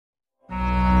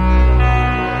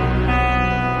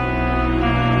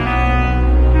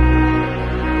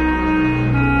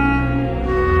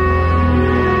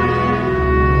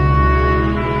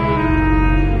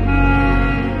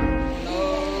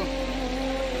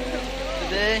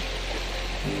Today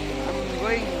I'm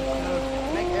going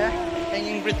to make a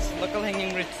hanging bridge, local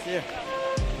hanging bridge here.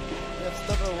 Let's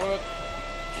start our work.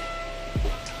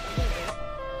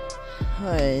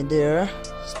 Hi, they're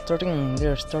starting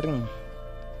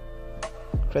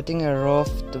creating a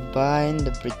roof to bind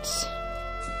the bridge.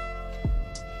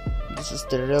 This is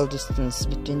the real distance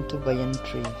between two banyan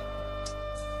tree.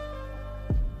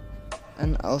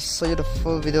 And I'll show you the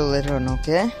full video later on,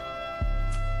 okay?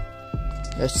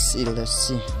 Let's see. This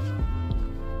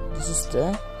is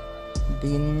the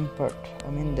beginning part,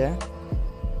 the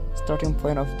starting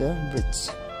point of the bridge.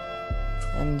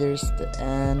 And there's the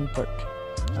end part.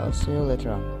 I'll show you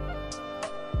later on.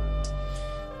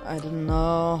 I don't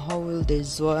know how will they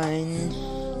join.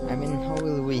 How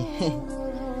will we?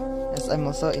 As I'm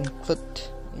also included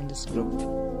in this group.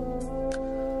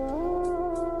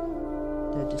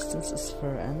 The distance is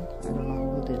far and I don't know how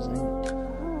will they join it.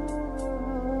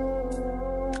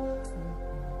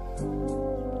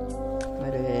 By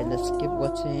the way, let's keep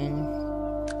watching.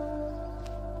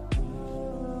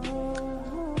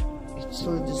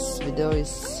 Actually, this video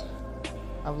is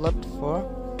uploaded for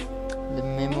the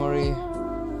memory.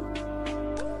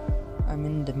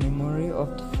 The memory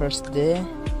of the first day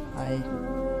I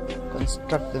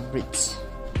construct the bridge.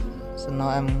 So now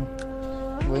I'm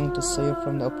going to show you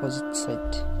from the opposite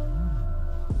side.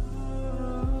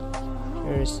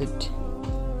 Here is it.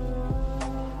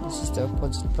 This is the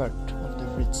opposite part of the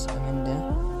bridge. The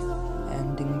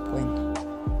ending point.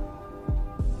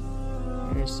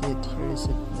 Here is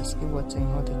it. Let's keep watching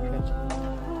how they create.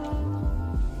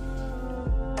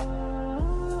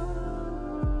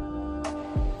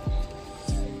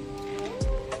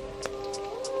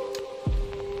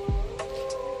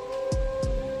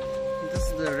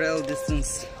 The real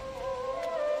distance.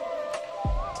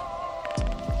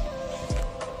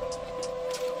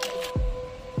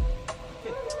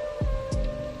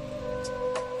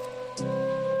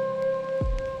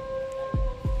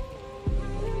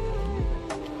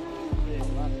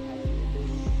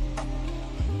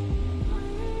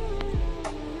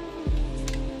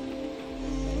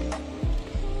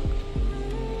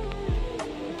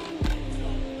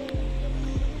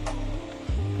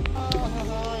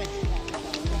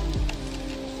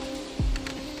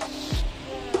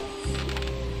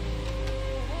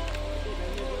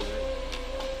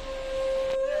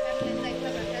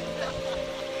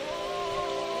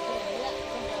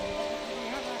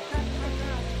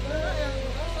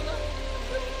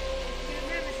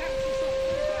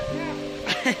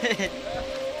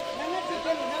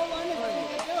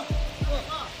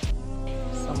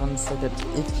 Someone said that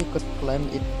if he could climb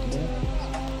it,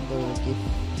 they will give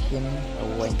him a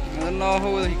wing. I don't know how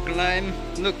will he climb.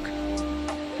 Look,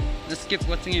 let's keep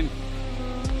watching him.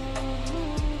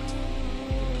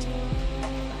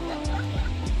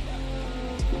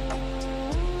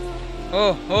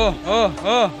 Oh.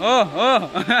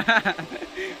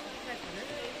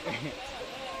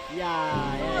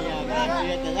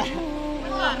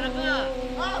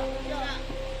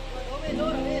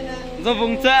 Do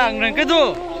vùng trang rằng cái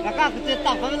gì? Là các cái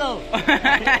tập phải đâu?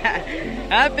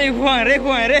 Bị hoang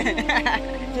đấy.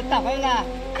 Cái tập phải là.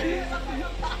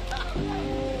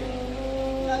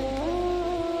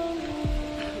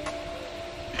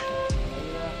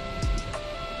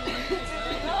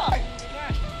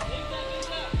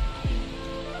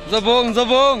 Do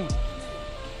vùng.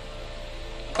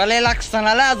 Palelak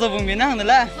sana la do vùng binang nữa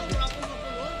la.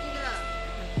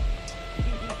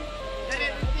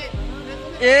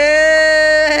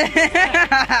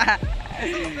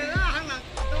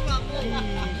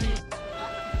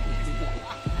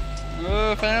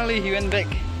 Oh, finally he went back.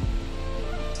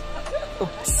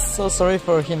 Oops, so sorry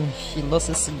for him. He lost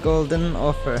his golden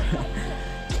offer.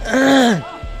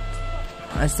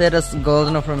 I said that's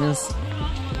golden offer means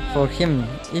for him.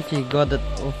 If he got that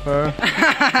offer,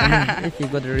 if he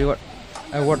got the reward,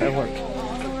 award.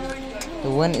 The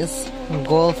one is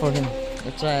gold for him.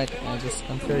 That's why I just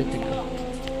compare it to gold.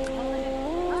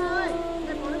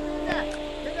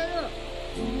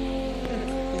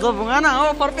 Rồi vùng ăn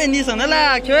nào phát bên đi sẵn đó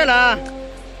là chơi là.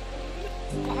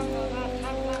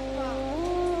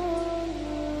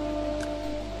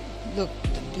 Look,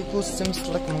 people seems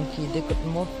like monkey. They could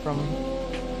move from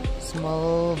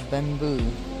small bamboo.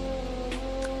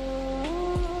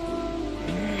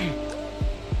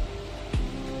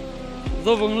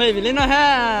 Rồi vùng này vì lên nó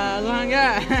ha, rồi hàng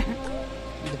ga.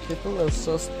 The people are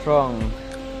so strong,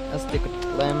 as they could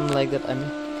climb like that.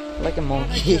 Like a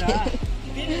monkey.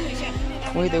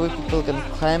 Why the way people can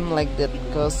climb like that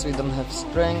because we don't have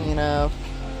strength enough.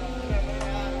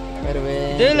 By the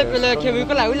way,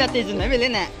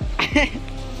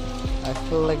 I I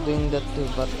feel like doing that too,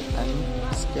 but I'm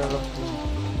scared of doing.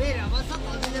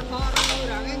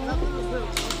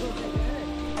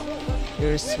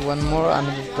 Here's one more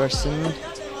another person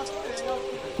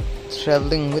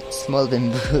traveling with small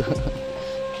bamboo.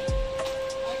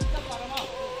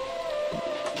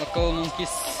 Go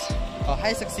monkeys. Oh,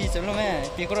 hi succeed sebelum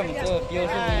pikir orang tu piau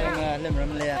tu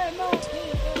lem le.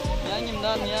 Yang ni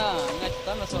dah ni ngai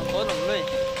kita masuk tolong lui.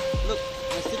 Look,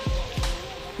 masih.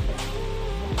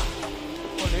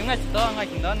 Oh, ngai kita ngai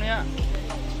kita ni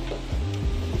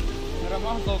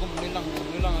Ramah tu aku nilang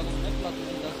aku nak pelat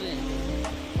tu dah sih.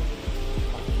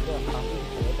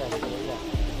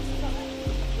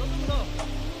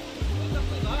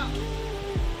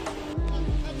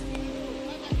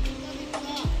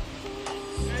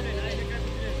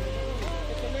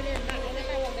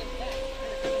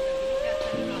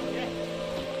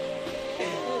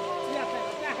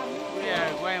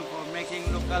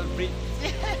 Making local bridge.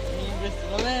 Inggris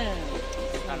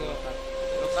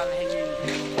Local hanging.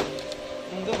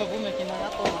 Untuk babu makin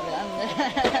apa makan?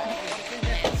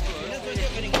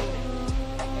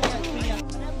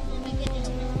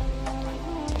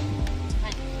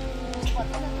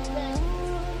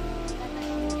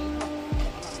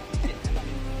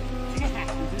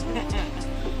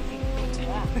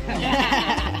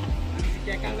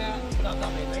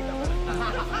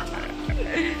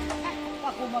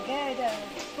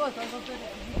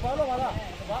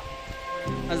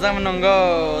 Azam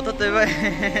menunggu, tu tiba.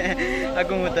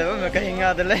 Aku mau tiba, mereka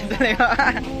ingat dulu.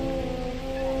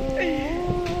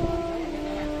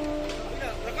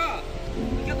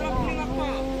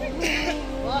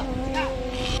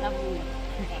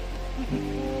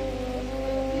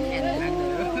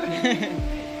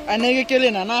 Ane ke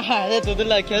kali nana ada tu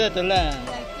dulu, kau tu dulu.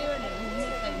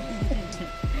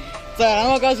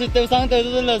 Sekarang kau sudah sang tu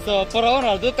dulu, so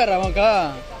perawan tu perawan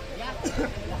kau.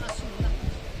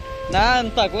 Nah,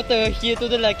 entah kau tu hiu tu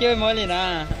dulu kau mau ni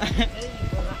na.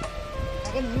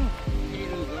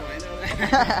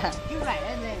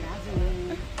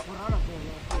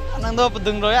 Nang tu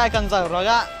pedung roya akan sah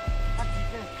roya.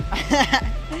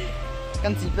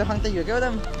 Kan siapa hang tu juga kau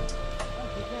tu.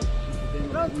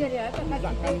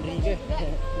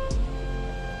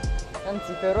 Kan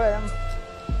siapa roya.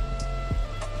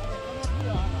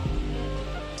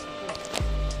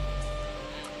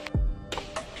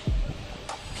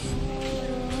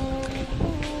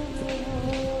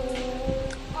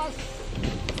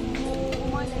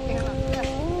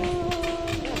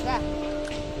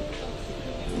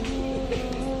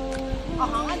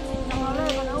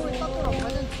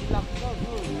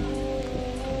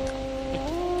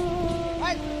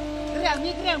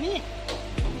 Kering.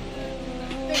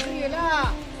 Kering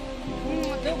lah.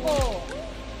 Tunggu.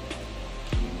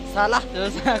 Salah tu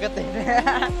saya kata.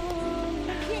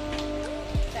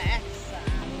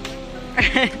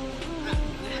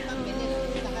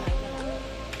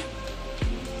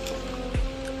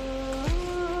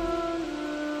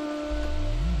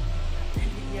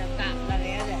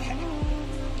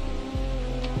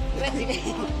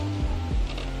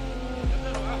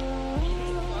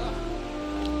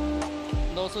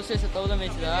 Susi setahu dah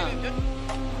macam dah.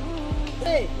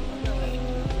 Hey,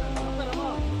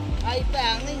 ai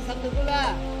bang ni satu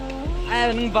pula.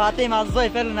 Ai nung bate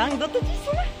mazoi pel nang dot tu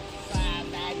semua.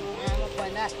 Sabar, apa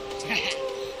nak?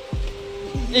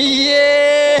 Iye.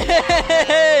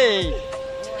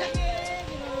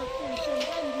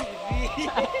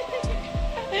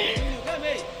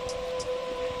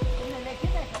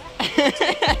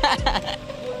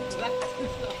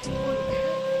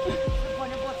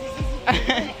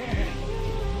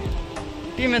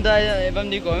 Ti me da bam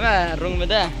di ko ma rung me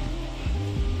da.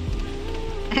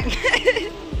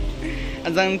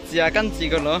 Azang chia kan chi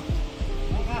ko lo.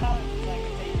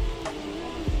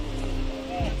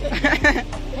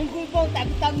 Hengkul po tak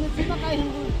ni cuma kai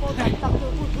hengkul po tak tu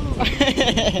tu.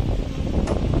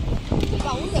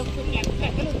 Kau udah punya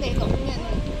kalau tengok ni.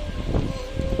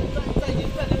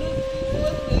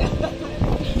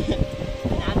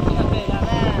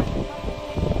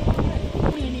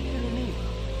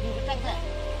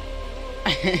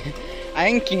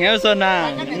 Anh kinh hiểu sao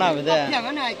nào vậy đây?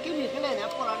 Cái này cái này nó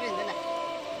có cái này.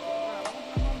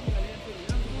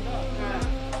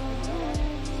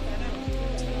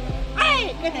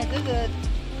 Ai, cái này cái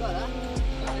gọi đó.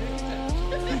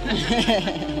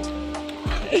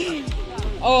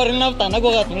 Oh, rin na tana ko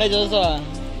ka tunay jo so.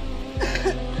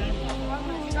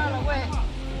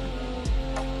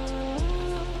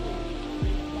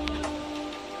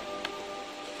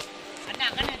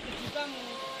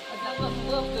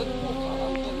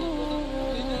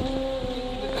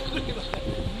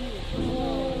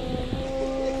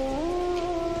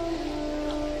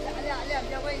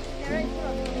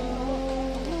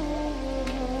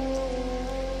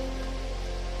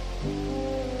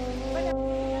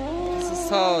 This is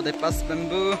how they pass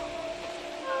bamboo.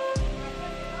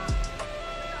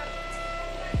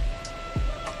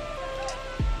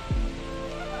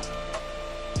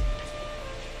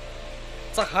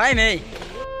 Chắc hai mày.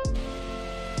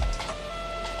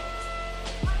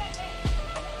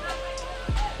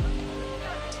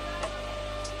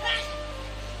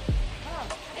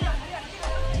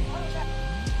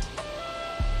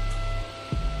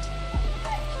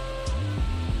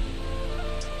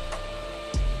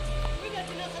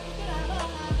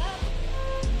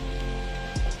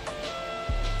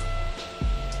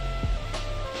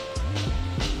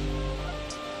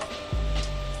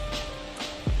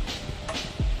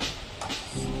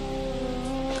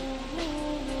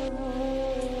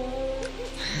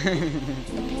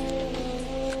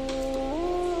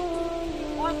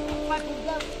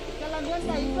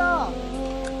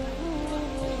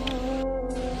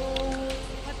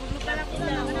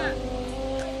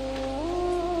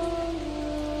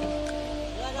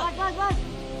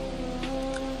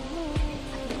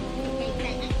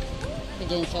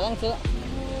 Jadi sekarang tu,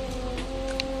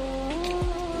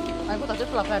 aku tak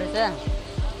cepat pelakar itu.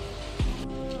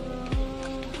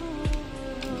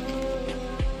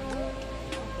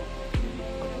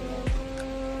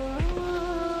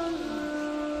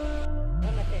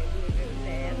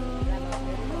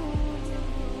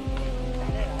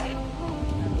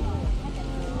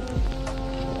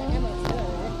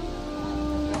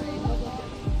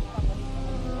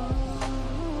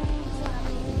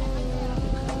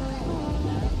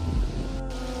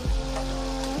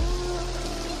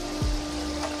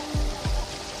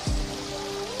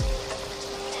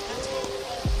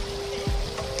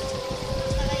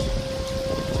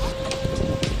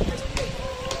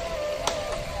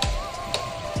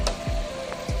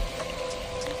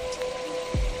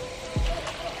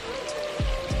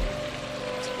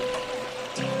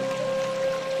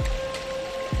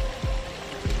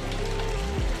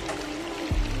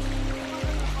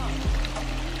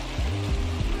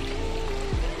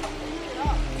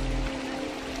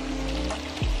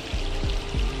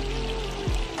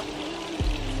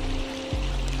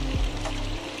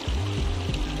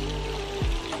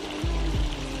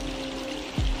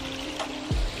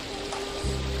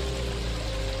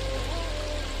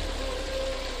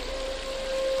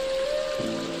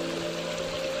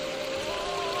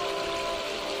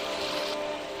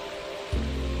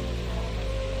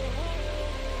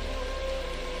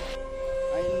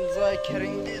 I enjoy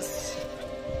carrying this.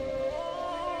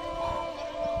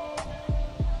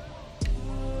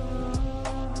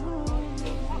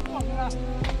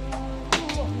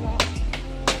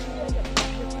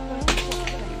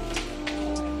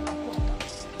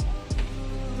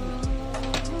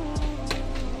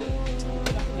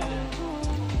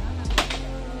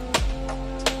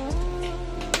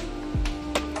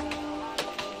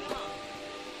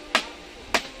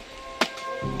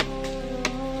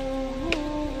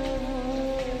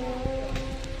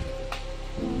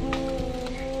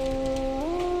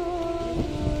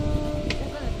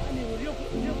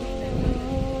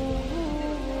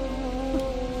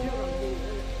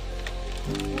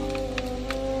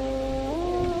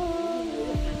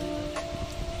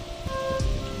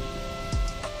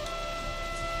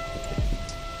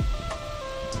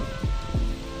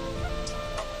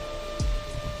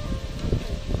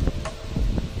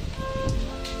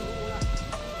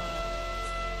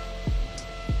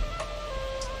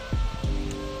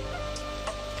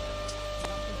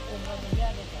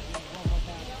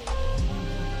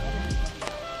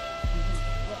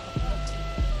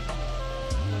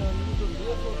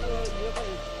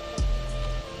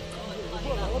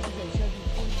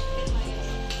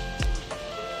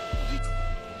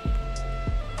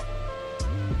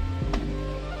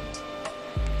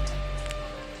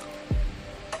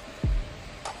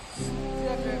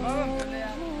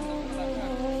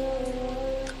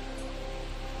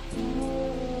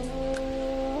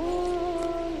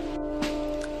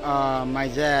 Mai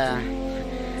ja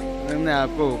nang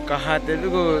po kahat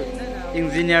ko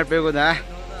engineer pe ko da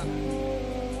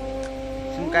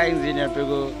sumka engineer pe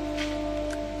ko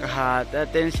kahat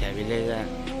ten se bi le ja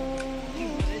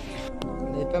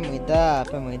le pa muida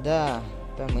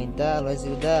lo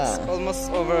zuda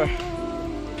almost over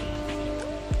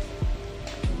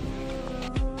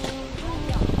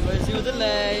lo zuda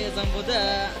le zang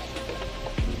boda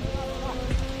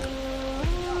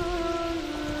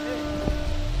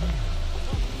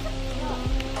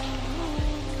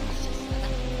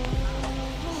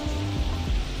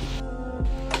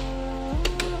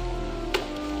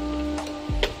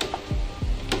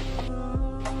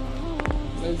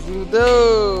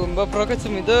Sudah, mbak proket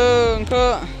semideng ke.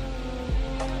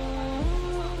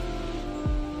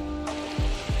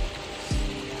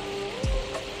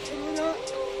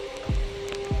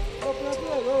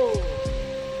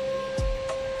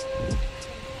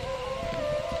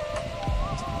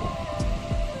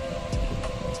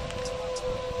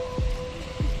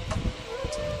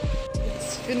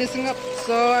 It's finishing up,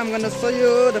 so I'm gonna show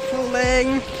you the full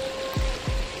length.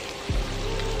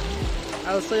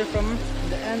 I'll show you from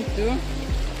the end to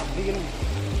beginning.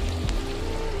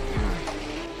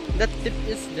 That tip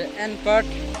is the end part,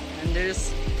 and there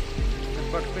is the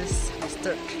part which is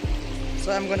third.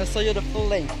 So I'm gonna show you the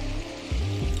full length.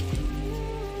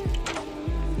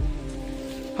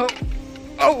 Oh,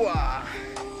 oh!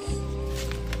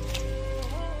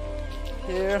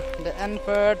 Here the end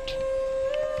part,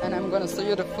 and I'm gonna show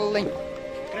you the full length.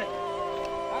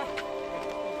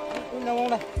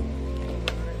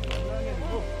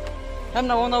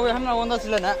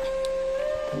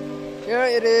 Here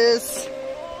it is.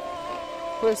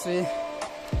 First we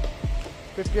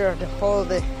prepare the whole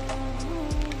day.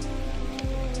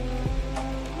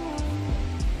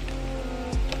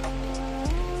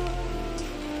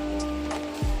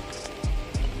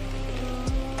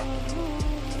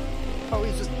 How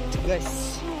is it,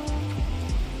 guys?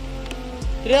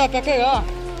 Tidak pakai ya?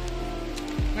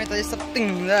 May tayo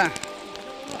setting dah.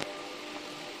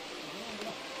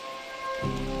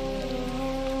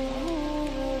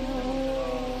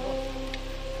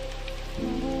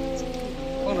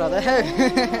 Rồi đấy.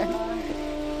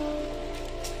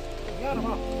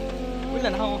 Quý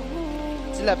lần không?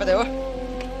 Chỉ là phải đấy.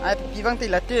 Ai bị văng thì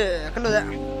là chưa cái lối ạ.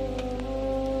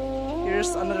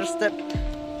 Here's another step.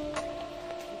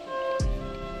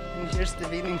 And here's the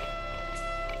beginning.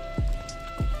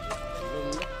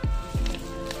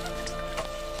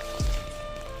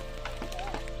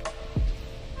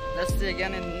 Let's see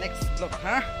again in the next vlog,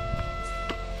 huh?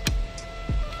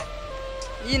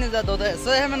 Ini dah dua dah.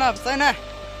 Saya mana? Saya na.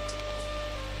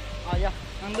 Ya,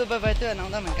 nanti bye bye tu,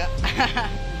 nanti mereka.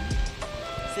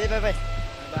 Say bye bye.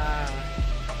 Bye.